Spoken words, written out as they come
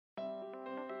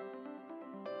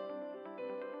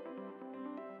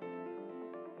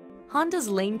Honda's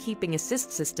Lane Keeping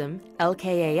Assist System,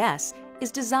 LKAS, is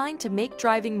designed to make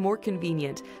driving more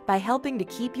convenient by helping to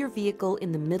keep your vehicle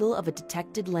in the middle of a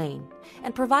detected lane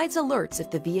and provides alerts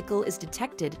if the vehicle is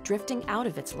detected drifting out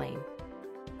of its lane.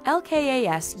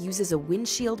 LKAS uses a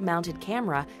windshield-mounted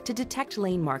camera to detect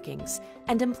lane markings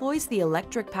and employs the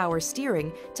electric power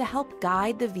steering to help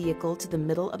guide the vehicle to the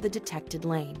middle of the detected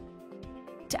lane.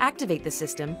 To activate the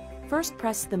system, first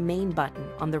press the main button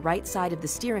on the right side of the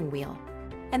steering wheel,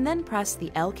 and then press the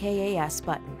LKAS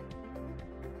button.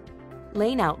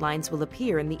 Lane outlines will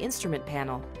appear in the instrument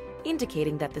panel,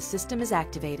 indicating that the system is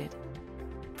activated.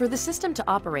 For the system to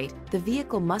operate, the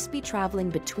vehicle must be traveling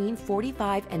between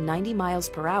 45 and 90 miles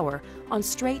per hour on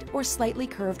straight or slightly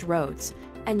curved roads,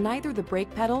 and neither the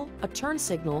brake pedal, a turn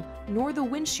signal, nor the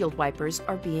windshield wipers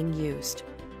are being used.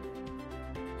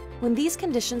 When these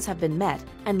conditions have been met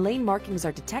and lane markings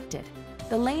are detected,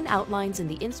 the lane outlines in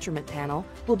the instrument panel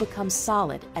will become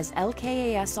solid as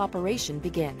LKAS operation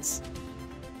begins.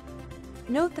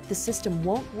 Note that the system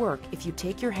won't work if you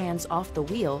take your hands off the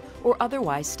wheel or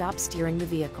otherwise stop steering the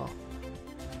vehicle.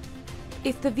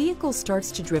 If the vehicle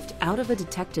starts to drift out of a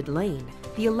detected lane,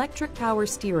 the electric power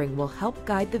steering will help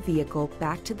guide the vehicle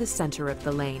back to the center of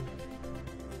the lane.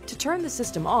 To turn the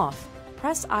system off,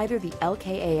 press either the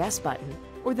LKAS button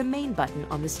or the main button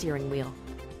on the steering wheel.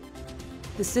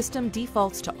 The system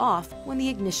defaults to off when the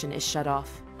ignition is shut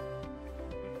off.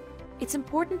 It's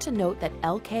important to note that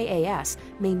LKAS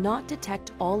may not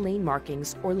detect all lane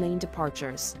markings or lane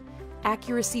departures.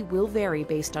 Accuracy will vary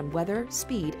based on weather,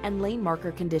 speed, and lane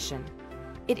marker condition.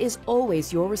 It is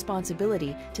always your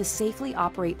responsibility to safely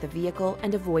operate the vehicle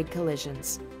and avoid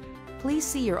collisions. Please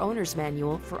see your owner's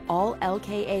manual for all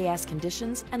LKAS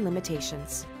conditions and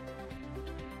limitations.